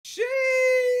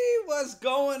What's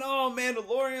going on,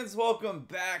 Mandalorians? Welcome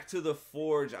back to the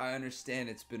Forge. I understand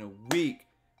it's been a week.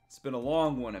 It's been a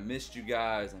long one. I missed you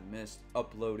guys. I missed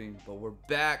uploading, but we're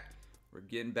back. We're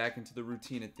getting back into the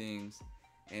routine of things.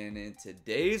 And in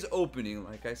today's opening,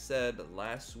 like I said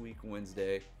last week,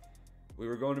 Wednesday, we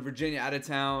were going to Virginia, out of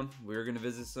town. We were going to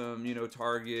visit some,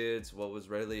 Targets, what was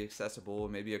readily accessible,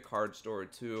 maybe a card store or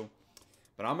two.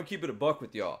 But I'm going to keep it a buck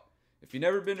with y'all. If you've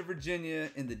never been to Virginia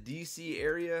in the DC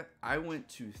area, I went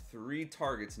to 3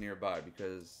 Targets nearby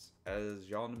because, as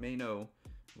y'all may know,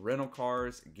 rental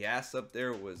cars, gas up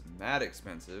there was mad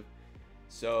expensive.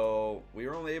 So we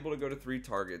were only able to go to 3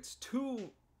 Targets, 2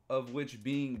 of which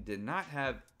did not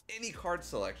have any card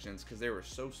selections because they were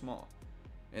so small.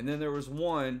 And then there was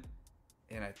one,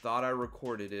 and I thought I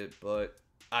recorded it, but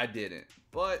I didn't.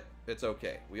 But it's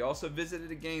okay. We also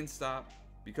visited a GameStop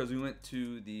because we went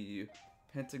to the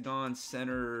Pentagon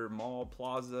Center Mall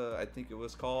Plaza, I think it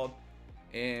was called,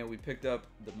 and we picked up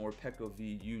the Morpeko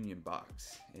V Union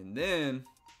box. And then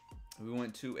we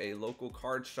went to a local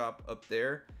card shop up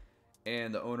there,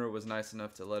 and the owner was nice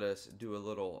enough to let us do a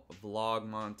little vlog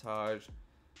montage.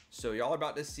 So y'all are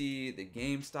about to see the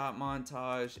GameStop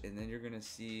montage, and then you're gonna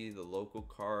see the local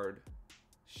card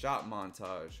shop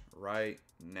montage right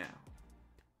now.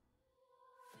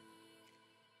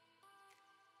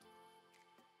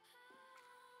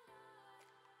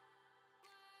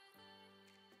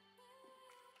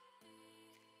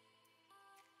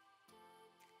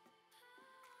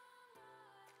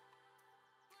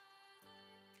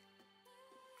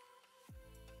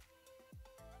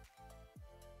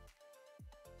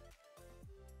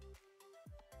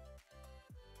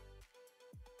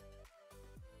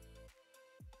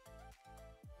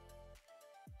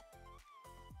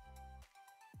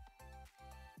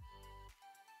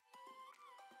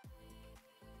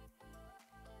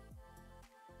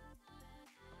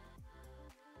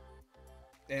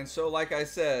 And so, like I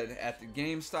said, at the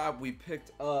GameStop, we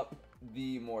picked up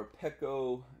the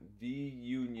Morpeko V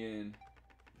Union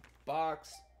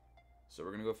box. So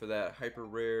we're going to go for that hyper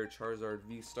rare Charizard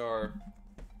V-Star.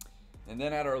 And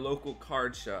then at our local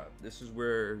card shop, this is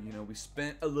where, we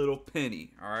spent a little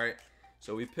penny, all right?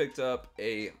 So we picked up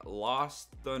a Lost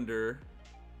Thunder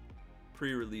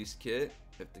pre-release kit,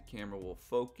 if the camera will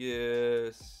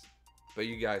focus. But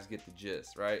you guys get the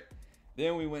gist, right?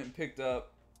 Then we went and picked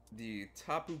up the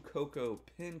Tapu Koko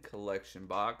pin collection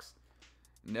box.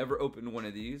 Never opened one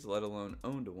of these, let alone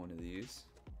owned one of these.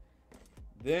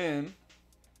 Then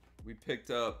we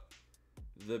picked up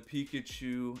the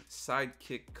Pikachu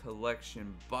Sidekick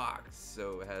collection box.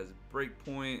 So it has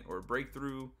Breakpoint or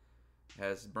Breakthrough,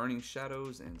 has Burning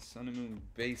Shadows and Sun and Moon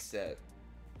base set.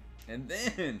 And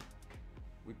then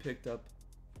we picked up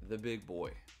the big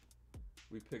boy.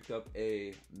 We picked up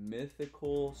a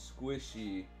Mythical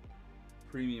Squishy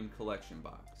premium collection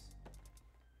box.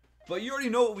 But you already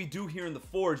know what we do here in the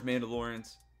Forge,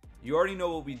 Mandalorians. You already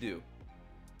know what we do.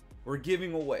 We're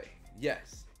giving away,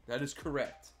 yes, that is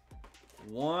correct,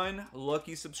 1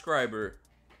 lucky subscriber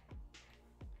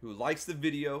who likes the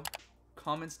video,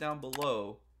 comments down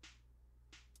below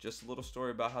just a little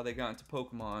story about how they got into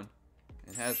Pokemon,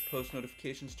 and has post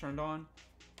notifications turned on,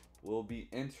 will be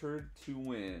entered to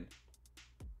win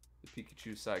the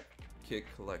Pikachu Sidekick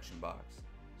collection box.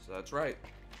 So that's right,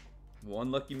 1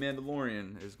 lucky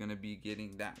Mandalorian is going to be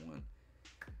getting that one.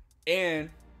 And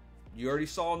you already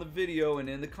saw in the video and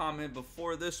in the comment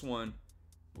before this one,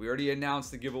 we already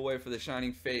announced the giveaway for the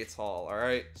Shining Fates haul,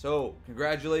 alright? So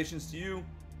congratulations to you.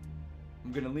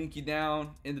 I'm going to link you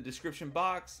down in the description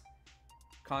box.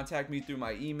 Contact me through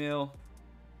my email,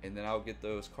 and then I'll get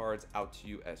those cards out to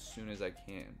you as soon as I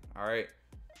can, alright?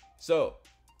 So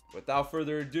without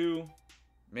further ado,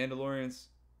 Mandalorians,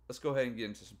 let's go ahead and get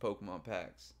into some Pokemon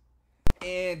packs.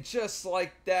 And just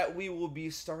like that, we will be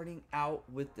starting out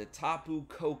with the Tapu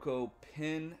Koko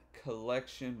pin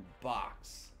collection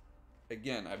box.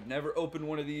 Again, I've never opened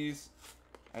one of these.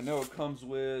 I know it comes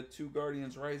with 2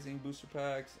 Guardians Rising booster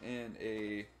packs and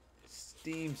a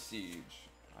Steam Siege.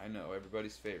 I know,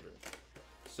 everybody's favorite.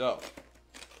 So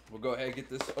we'll go ahead and get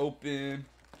this open,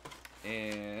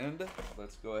 and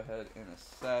let's go ahead and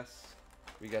assess.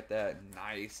 We got that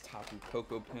nice Tapu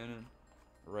Koko pin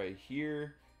right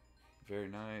here. Very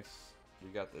nice. We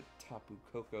got the Tapu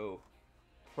Koko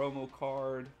promo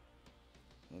card.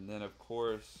 And then, of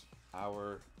course,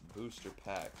 our booster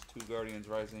packs. 2 Guardians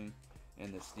Rising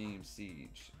and the Steam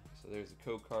Siege. So there's a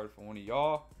code card for one of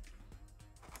y'all.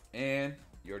 And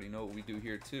you already know what we do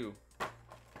here, too.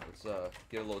 Let's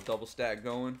get a little double stack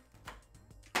going.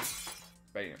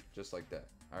 Bam. Just like that.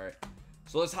 All right.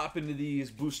 So let's hop into these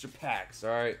booster packs, all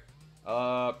right?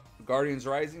 Guardians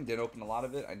Rising, didn't open a lot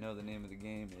of it. I know the name of the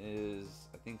game is,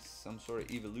 I think, some sort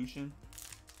of Evolution.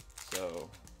 So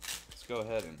let's go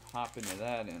ahead and hop into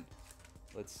that and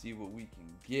let's see what we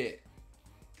can get.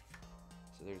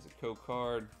 So there's a code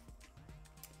card.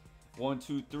 1,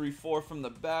 2, 3, 4 from the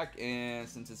back, and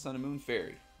since it's Sun and Moon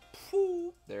Fairy,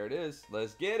 poof, there it is.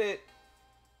 Let's get it.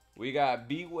 We got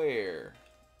Beware,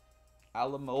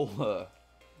 Alamola,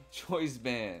 Choice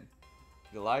Band,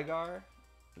 Gligar,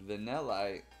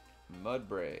 Vanillite,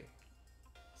 Mudbray,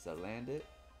 Salandit,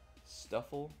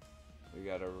 Stuffle. We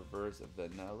got a reverse of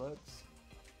Vanillux,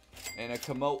 and a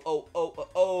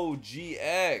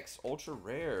GX ultra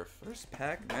rare first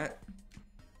pack. Matt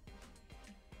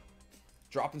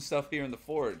dropping stuff here in the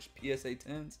Forge. PSA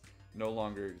 10s no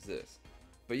longer exist.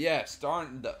 But yeah,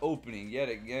 starting the opening yet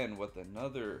again with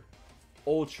another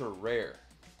ultra rare.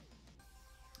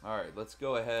 All right, let's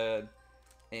go ahead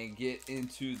and get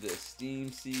into the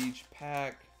Steam Siege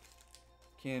pack.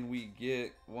 Can we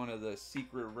get one of the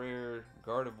secret rare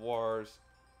Gardevoirs?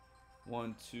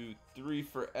 1, 2, 3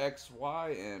 for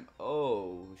XY, and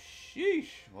oh, sheesh.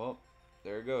 Well,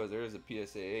 there it goes. There is a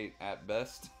PSA 8 at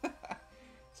best.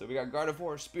 So we got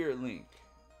Gardevoir, Spirit Link,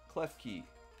 Klefki,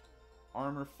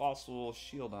 Armor Fossil,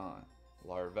 Shieldon,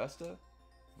 Larvesta.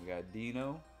 We got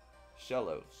Dino,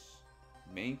 Shellos,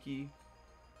 Mankey,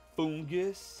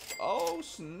 Fungus. Oh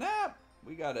snap!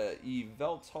 We got a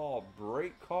Yveltal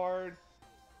break card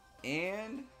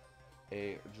and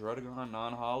a Druddigon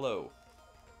non-holo.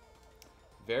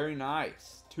 Very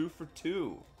nice. 2 for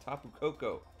 2. Tapu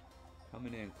Koko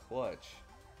coming in clutch.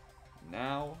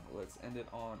 Now let's end it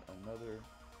on another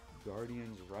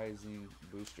Guardians Rising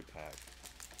booster pack.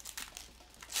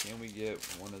 Can we get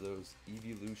one of those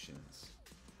evolutions?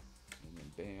 And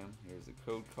then bam, here's a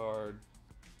code card.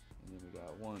 And then we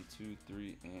got 1, 2,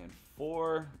 3, and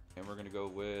 4. And we're gonna go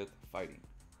with fighting.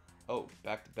 Oh,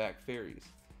 back-to-back fairies.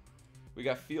 We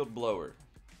got Field Blower,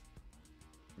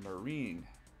 Marine,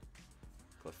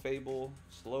 Clefable,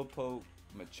 Slowpoke,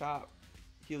 Machop,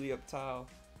 Helioptile,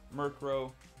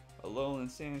 Murkrow, Alolan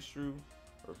Sandshrew,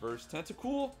 Reverse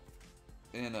Tentacool,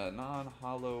 and a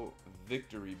non-holo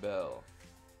Victory Bell.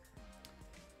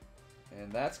 And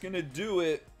that's gonna do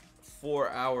it for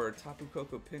our Tapu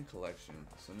Koko pin collection.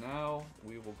 So now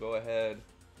we will go ahead,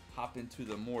 hop into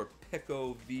the more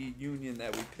Peko V Union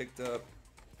that we picked up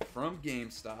from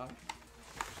GameStop.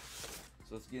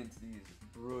 So let's get into these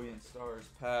Brilliant Stars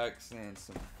packs and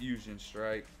some Fusion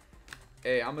Strike.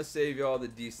 Hey, I'm gonna save y'all the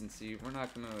decency. We're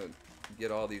not gonna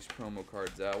get all these promo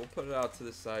cards out. We'll put it out to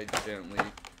the side gently,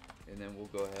 and then we'll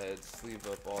go ahead, sleeve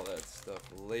up all that stuff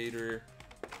later.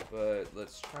 But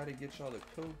let's try to get y'all the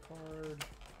code card.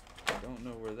 Don't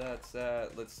know where that's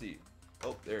at. Let's see.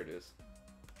 Oh, there it is.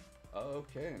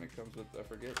 Okay, and it comes with, I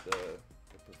forget, the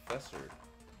professor.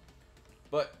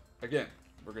 But again,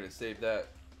 we're gonna save that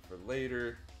for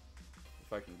later.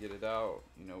 If I can get it out,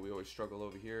 you know, we always struggle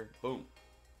over here. Boom,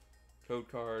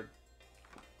 code card.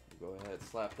 We'll go ahead,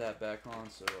 slap that back on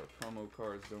so our promo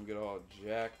cards don't get all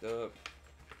jacked up.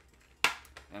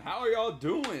 And how are y'all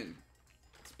doing?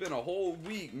 It's been a whole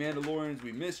week, Mandalorians.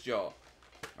 We missed y'all.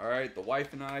 All right, the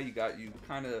wife and I, you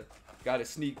kind of got a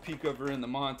sneak peek of her in the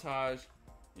montage.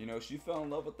 You know, she fell in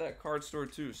love with that card store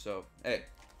too. So, hey,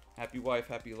 happy wife,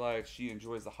 happy life. She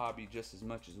enjoys the hobby just as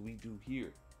much as we do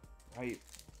here, right?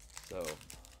 So,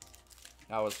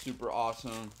 that was super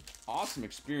awesome. Awesome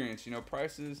experience. You know,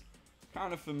 prices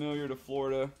kind of familiar to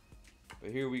Florida.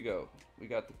 But here we go. We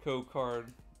got the code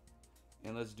card.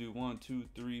 And let's do 1, 2,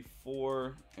 3,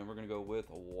 4. And we're going to go with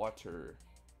water.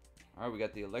 All right, we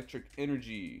got the Electric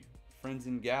Energy,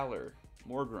 Frenzen Galar,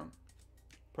 Morgrem,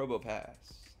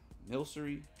 Probopass,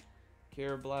 Milcery,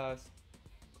 Carablast,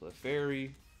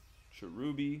 Clefairy,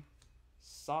 Cherubi,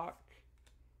 Sock,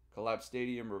 Collapse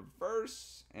Stadium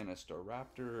Reverse, and a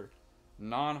Staraptor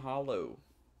non-holo.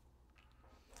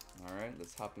 All right,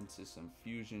 let's hop into some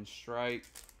Fusion Strike.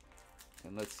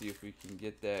 And let's see if we can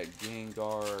get that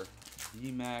Gengar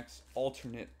VMAX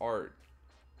alternate art.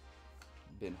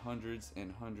 Been hundreds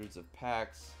and hundreds of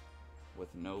packs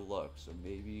with no luck. So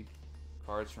maybe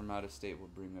cards from out of state will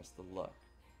bring us the luck.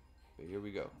 But here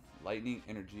we go. Lightning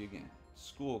Energy again.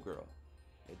 Schoolgirl.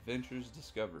 Adventures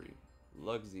Discovery.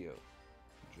 Luxio.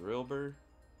 Drillbur.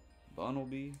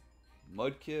 Bunnelby.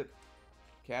 Mudkip.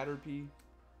 Caterpie.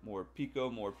 More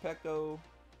Pico, more Peko.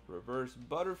 Reverse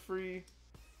Butterfree.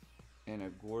 And a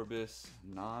Gorbis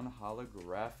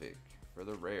non-holographic for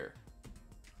the rare.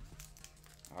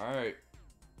 Alright.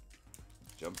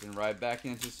 Jumping right back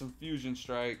into some Fusion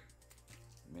Strike.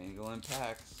 Mangling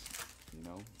packs. You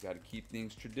know, got to keep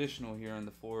things traditional here on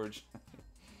the Forge.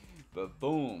 But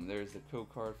boom, there's the code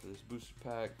card for this booster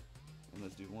pack. And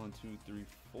let's do 1, 2, 3,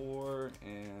 4.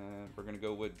 And we're going to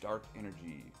go with Dark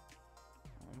Energy.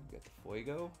 Alright, we got the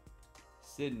Fuego.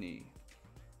 Sydney.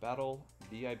 Battle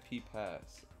VIP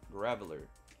Pass. Graveler.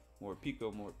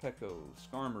 Morpeko, Morpeko.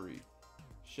 Skarmory.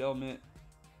 Shelmet.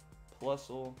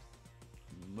 Plusle.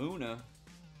 Munna.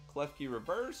 Klefki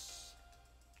Reverse.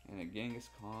 And a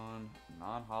Genghis-Khan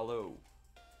non-holo.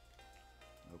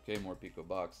 Okay, Morpeko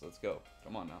box. Let's go.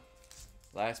 Come on now.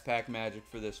 Last pack magic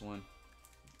for this one.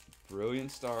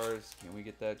 Brilliant Stars. Can we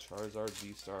get that Charizard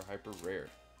V-Star Hyper Rare?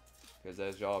 Because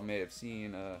as y'all may have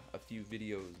seen a few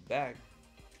videos back,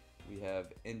 we have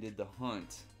ended the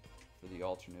hunt for the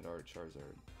alternate art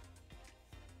Charizard.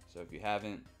 So if you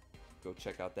haven't, go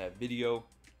check out that video.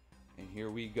 And here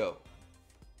we go.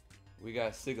 We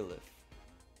got Sigilyph,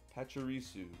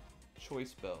 Pachirisu,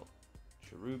 Choice Bell,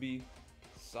 Cherubi,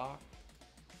 Sock,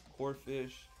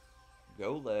 Corphish,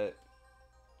 Golett,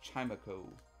 Chimecho,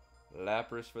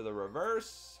 Lapras for the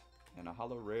reverse, and a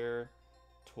holo rare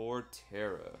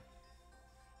Torterra.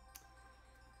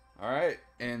 Alright,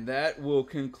 and that will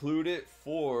conclude it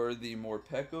for the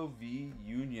Morpeko V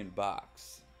Union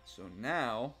box. So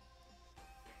now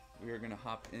we are going to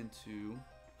hop into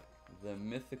the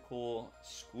mythical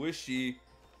squishy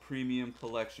premium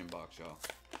collection box, y'all.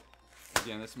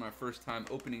 Again, this is my first time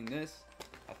opening this.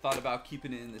 I thought about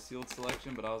keeping it in the sealed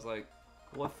selection, but I was like,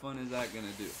 what fun is that gonna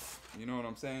do? You know what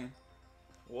I'm saying?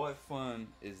 What fun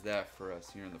is that for us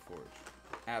here in the Forge?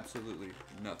 Absolutely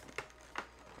nothing.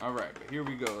 Alright, but here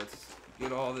we go. Let's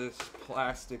get all this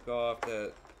plastic off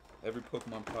that every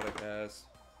Pokemon product has.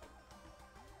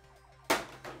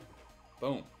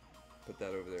 Boom. Put that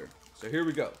over there. So here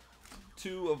we go.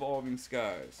 2 Evolving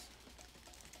Skies.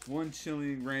 1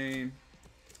 Chilling Rain.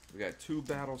 We got 2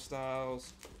 Battle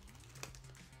Styles.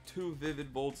 2 Vivid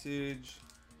Voltage.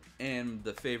 And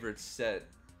the favorite set,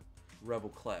 Rebel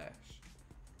Clash.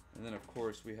 And then of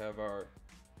course we have our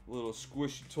little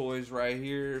squishy toys right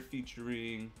here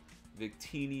featuring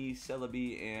Victini,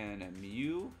 Celebi, and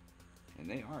Mew. And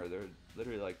they're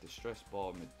literally like the stress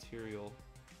ball material.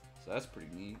 So that's pretty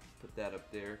neat. Put that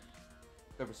up there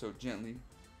ever so gently.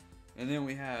 And then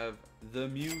we have the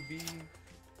Mew V.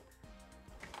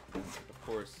 Of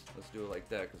course, let's do it like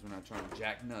that because we're not trying to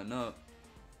jack nothing up.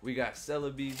 We got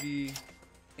Celebi V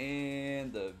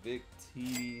and the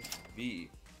Victini V.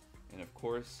 And of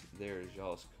course, there's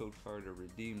y'all's code card to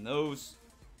redeem those.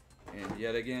 And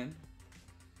yet again,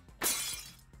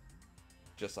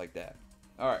 just like that.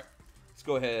 Alright, let's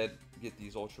go ahead and get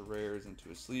these ultra rares into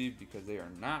a sleeve because they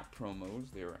are not promos.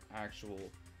 They are actual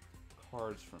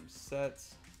cards from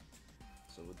sets.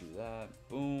 So we'll do that.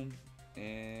 Boom.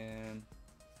 And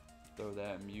throw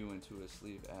that Mew into a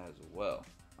sleeve as well.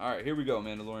 Alright, here we go,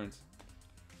 Mandalorians.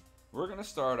 We're going to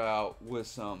start out with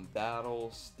some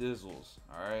Battle Stizzles.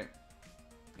 Alright.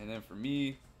 And then for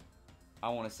me, I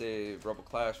want to save Rebel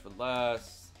Clash for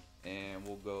last. And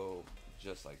we'll go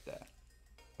just like that.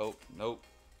 Oh, nope.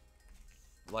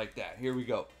 Like that. Here we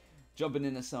go. Jumping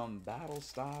into some Battle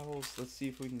Styles. Let's see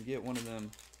if we can get one of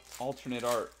them alternate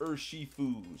art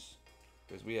Urshifus.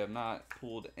 Because we have not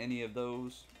pulled any of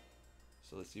those.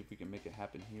 So let's see if we can make it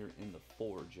happen here in the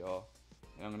Forge, y'all.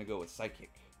 And I'm going to go with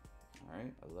Psychic.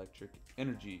 Alright, Electric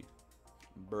Energy.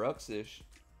 Bruxish.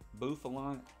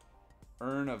 Bouffalant.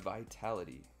 Urn of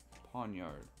Vitality.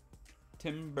 Pawniard.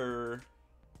 Timber.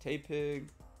 Tapig.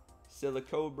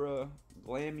 Silicobra.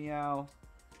 Glameow.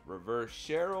 Reverse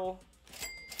Cheryl.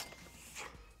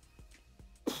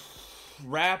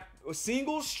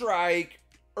 Single Strike.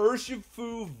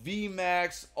 Urshifu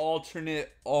VMAX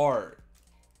alternate art.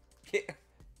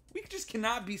 We just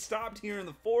cannot be stopped here in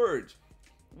the Forge.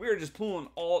 We're just pulling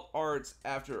alt arts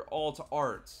after alt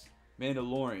arts.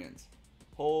 Mandalorians.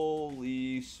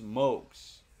 Holy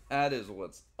smokes. That is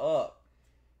what's up.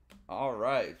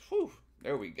 Alright.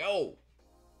 There we go.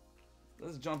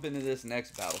 Let's jump into this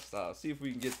next battle style. See if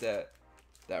we can get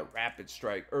that Rapid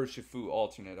Strike Urshifu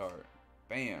alternate art.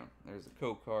 Bam. There's a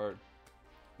code card.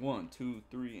 1, 2,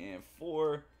 3, and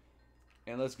 4.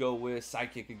 And let's go with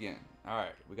Psychic again.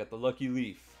 Alright, we got the Lucky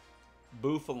Leaf,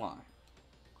 Bouffalant,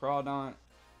 Crawdaunt,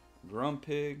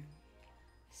 Grumpig,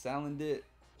 Salandit,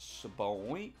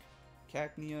 Shaboink,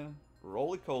 Cacnea,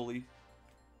 Roly-Coly,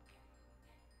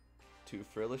 2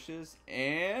 Frillishes,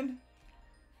 and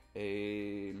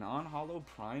a non-holo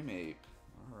Primeape.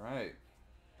 Alright.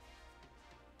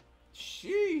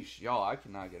 Sheesh. Y'all, I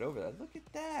cannot get over that. Look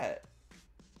at that.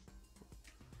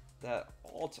 That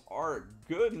alt art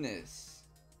goodness.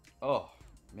 Oh,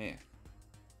 man.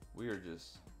 We are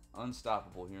just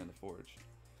unstoppable here in the Forge.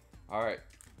 Alright.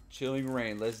 Chilling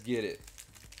Rain. Let's get it.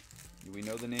 We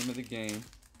know the name of the game.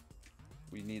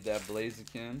 We need that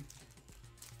Blaziken.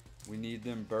 We need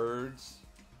them birds.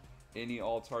 Any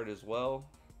alt-art as well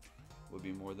would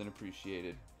be more than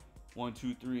appreciated. 1,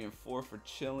 2, 3, and 4 for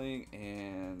chilling.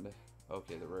 And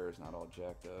okay, the rare is not all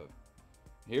jacked up.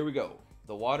 Here we go.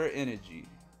 The Water Energy,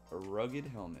 a rugged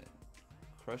helmet,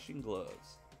 crushing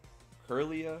gloves,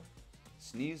 Curlia,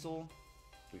 Sneasel.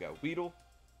 We got Weedle,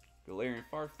 Galarian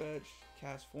Farfetch,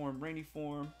 Cast Form, Rainy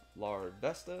Form, Lard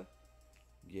Vesta,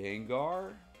 Gengar,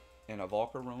 and a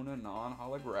Volcarona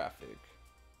non-holographic.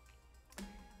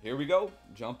 Here we go,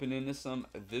 jumping into some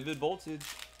Vivid Voltage.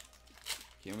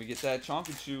 Can we get that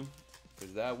Chonkachu?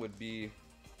 Because that would be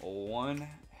one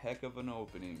heck of an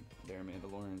opening there,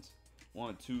 Mandalorians.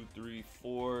 1, 2, 3,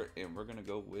 4, and we're gonna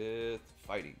go with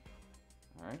Fighting.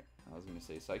 All right, I was gonna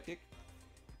say Psychic.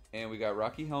 And we got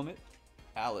Rocky Helmet,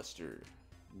 Alistair,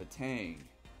 Matang,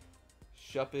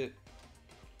 Shuppet,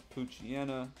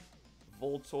 Poochyena,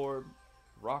 Voltorb,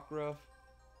 Rockruff,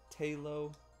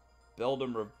 Talo,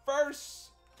 Beldum Reverse,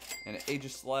 and an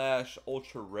Aegislash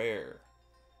Ultra Rare.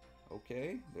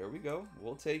 Okay, there we go.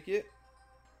 We'll take it.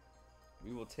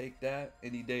 We will take that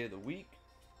any day of the week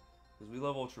because we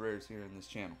love Ultra Rares here in this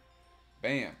channel.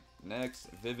 Bam! Next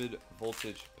Vivid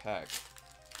Voltage pack.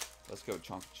 Let's go,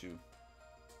 Chonkachu.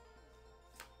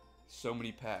 So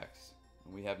many packs,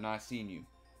 and we have not seen you.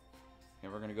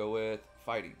 And we're gonna go with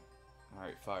Fighting. All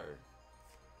right, Fire.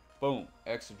 Boom,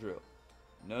 Excadrill,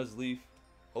 Nuzleaf,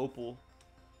 Opal,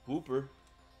 Wooper,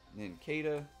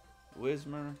 Nincada,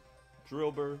 Whismur,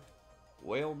 Drillbur,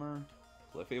 Wailmer,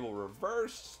 Clefable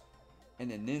Reverse,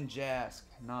 and a Ninjask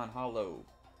non-holo.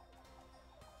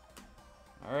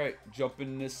 Alright,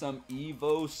 jumping into some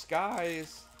Evo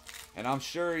Skies. And I'm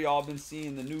sure y'all been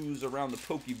seeing the news around the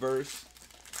Pokeverse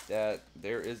that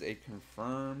there is a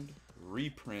confirmed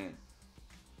reprint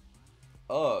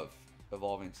of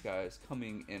Evolving Skies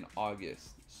coming in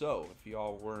August. So if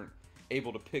y'all weren't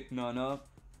able to pick none up,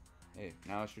 hey,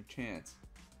 now's your chance.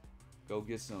 Go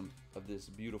get some of this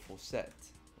beautiful set.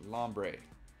 Lombre,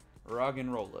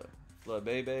 Roggenrola,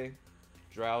 Flabebe,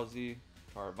 Drowsy,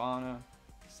 Carvana,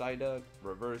 Psyduck,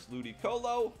 Reverse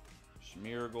Ludicolo,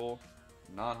 Schmeargle,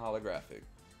 non-holographic.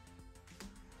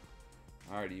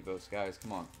 Alright, Evo Skies,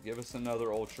 come on. Give us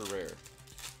another Ultra Rare.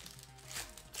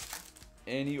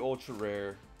 Any Ultra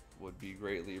Rare would be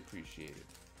greatly appreciated.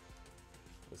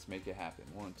 Let's make it happen.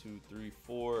 1, 2, 3,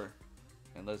 4.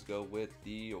 And let's go with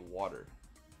the water.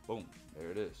 Boom. There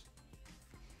it is.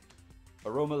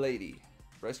 Aroma Lady,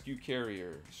 Rescue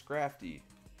Carrier, Scrafty,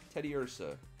 Teddy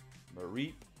Ursa,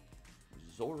 Mareep,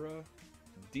 Zora,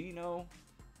 Dino,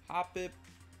 Hoppip,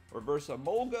 Reverse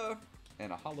Emolga,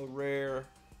 and a Holo Rare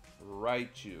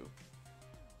Raichu.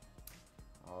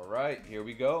 Alright, here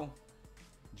we go.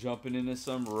 Jumping into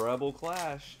some Rebel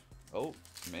Clash. Oh,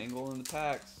 Mangle in the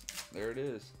packs. There it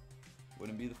is.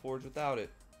 Wouldn't be the Forge without it.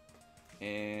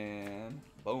 And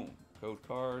boom, code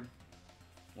card.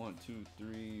 1, 2,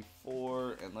 3,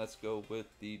 4, and let's go with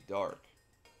the dark.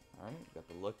 Alright, got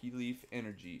the Lucky Leaf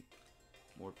Energy.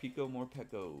 More Pico, more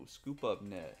Peko, Scoop Up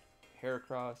Net,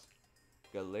 Heracross,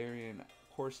 Galarian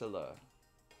Corsola,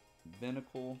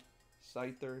 Vinicle,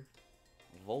 Scyther,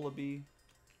 Volibee,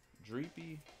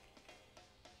 Dreepy,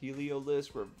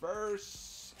 Heliolisk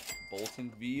Reverse,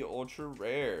 Bolton V Ultra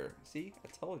Rare. See, I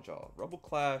told y'all, Rebel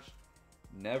Clash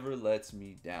never lets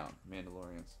me down,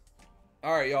 Mandalorians.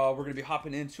 Alright, y'all, we're going to be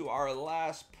hopping into our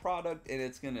last product, and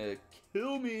it's going to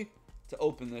kill me to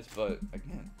open this, but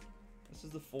again, this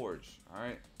is the Forge,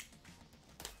 alright?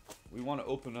 We want to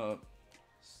open up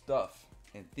stuff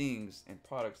and things and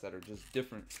products that are just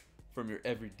different from your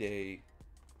everyday,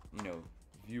 you know,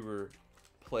 viewer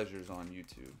pleasures on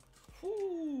YouTube.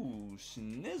 Whoo,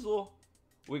 Snizzle.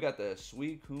 We got the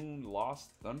Suicune Lost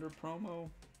Thunder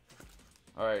promo.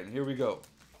 Alright, and here we go.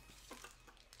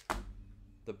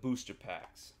 The booster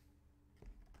packs.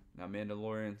 Now,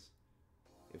 Mandalorians,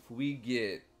 if we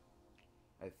get,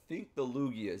 I think the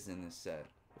Lugia is in this set.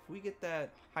 If we get that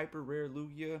hyper rare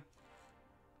Lugia,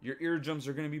 your eardrums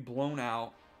are going to be blown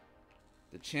out.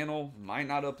 The channel might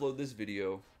not upload this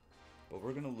video, but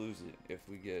we're going to lose it if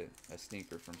we get a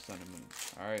stinker from Sun and Moon.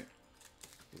 Alright?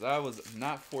 Because I was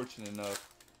not fortunate enough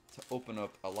to open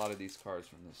up a lot of these cards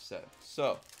from this set.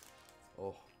 So,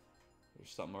 oh,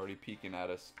 there's something already peeking at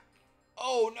us.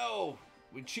 Oh no!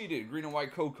 We cheated. Green and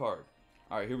white code card.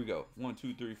 Alright, here we go. 1,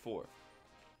 2, 3, 4.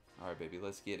 Alright, baby,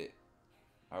 let's get it.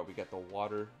 Alright, we got the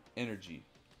Water Energy.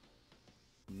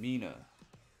 Mina.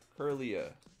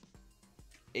 Curlia.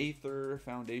 Aether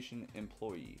Foundation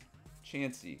Employee.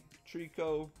 Chansey.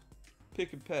 Trico.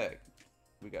 Pick and Peck.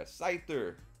 We got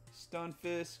Scyther.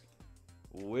 Stunfisk.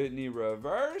 Whitney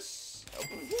Reverse.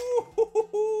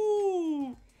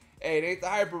 Hey, it ain't the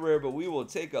hyper rare, but we will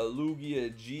take a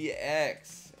Lugia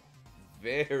GX.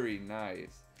 Very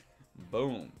nice.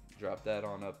 Boom. Drop that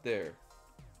on up there.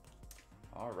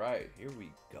 Alright, here we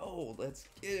go. Let's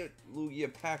get it.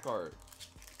 Lugia pack art.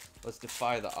 Let's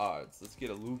defy the odds. Let's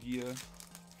get a Lugia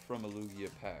from a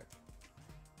Lugia pack.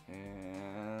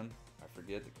 And I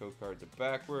forget the code cards are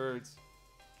backwards.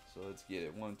 So let's get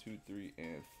it. 1, 2, 3,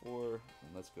 and 4.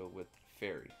 And let's go with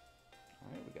Fairy.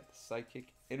 Alright, we got the Psychic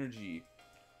Energy,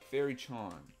 Fairy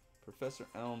Charm, Professor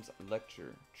Elm's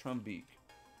Lecture, Trumbeak,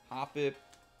 Hoppip,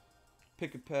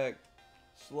 Pick-a-Peck,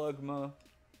 Slugma,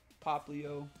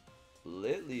 Poplio,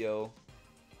 Litleo,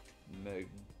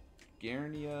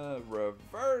 Megarnia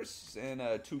Reverse, and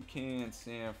a Toucan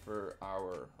Sam for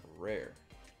our rare.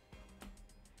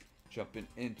 Jumping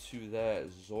into that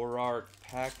Zoroark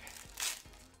pack.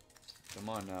 Come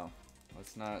on now.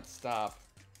 Let's not stop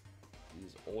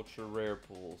these ultra rare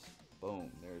pulls.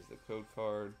 Boom. There's the code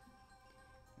card.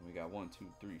 And we got 1, 2,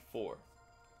 3, 4.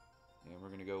 And we're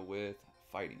going to go with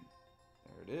Fighting.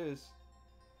 There it is.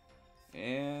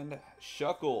 And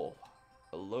Shuckle.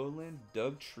 Alolan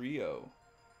Dugtrio.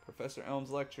 Professor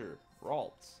Elm's Lecture.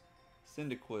 Ralts.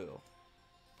 Cyndaquil.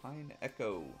 Pine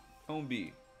Echo.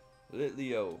 Combee.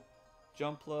 Litleo.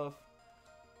 Jumpluff.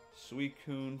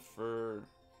 Suicune for...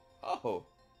 Oh!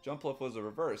 Jumpluff was a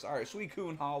reverse. Alright,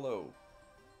 Suicune Hollow.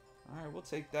 Alright, we'll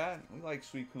take that. We like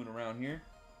Suicune around here.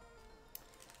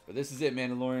 But this is it,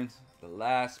 Mandalorians. The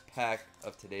last pack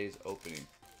of today's opening.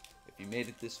 If you made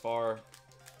it this far,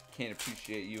 can't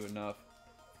appreciate you enough.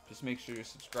 Just make sure you're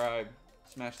subscribed,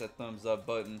 smash that thumbs up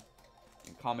button,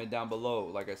 and comment down below,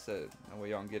 like I said. That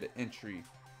way y'all can get an entry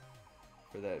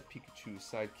for that Pikachu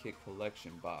Sidekick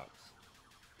Collection box.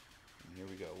 And here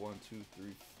we go, 1, 2,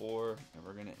 3, 4, and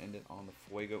we're gonna end it on the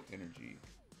Fuego Energy.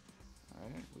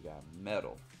 Alright, we got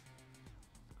Metal,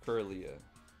 Curlia,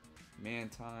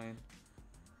 Mantine,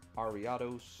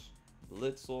 Ariados,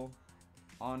 Blitzel,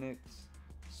 Onyx,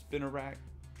 Spinarak,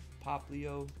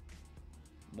 Poplio,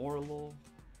 Morlul,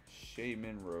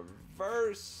 Shaman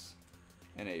Reverse,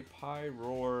 and a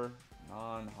Pyroar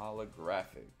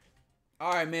non-holographic.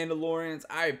 Alright, Mandalorians,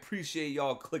 I appreciate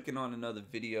y'all clicking on another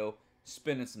video,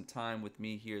 spending some time with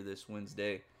me here this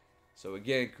Wednesday. So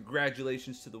again,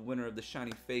 congratulations to the winner of the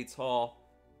Shiny Fates haul.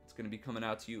 It's going to be coming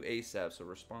out to you ASAP, so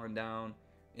respond down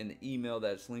in the email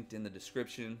that's linked in the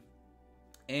description.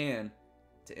 And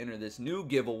to enter this new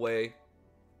giveaway,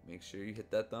 make sure you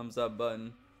hit that thumbs up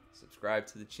button, subscribe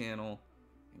to the channel,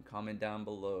 and comment down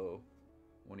below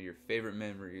one of your favorite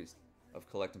memories of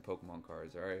collecting Pokemon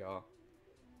cards. Alright, y'all?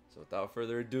 So without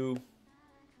further ado,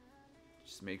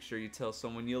 just make sure you tell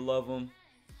someone you love them,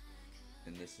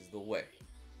 and this is the way.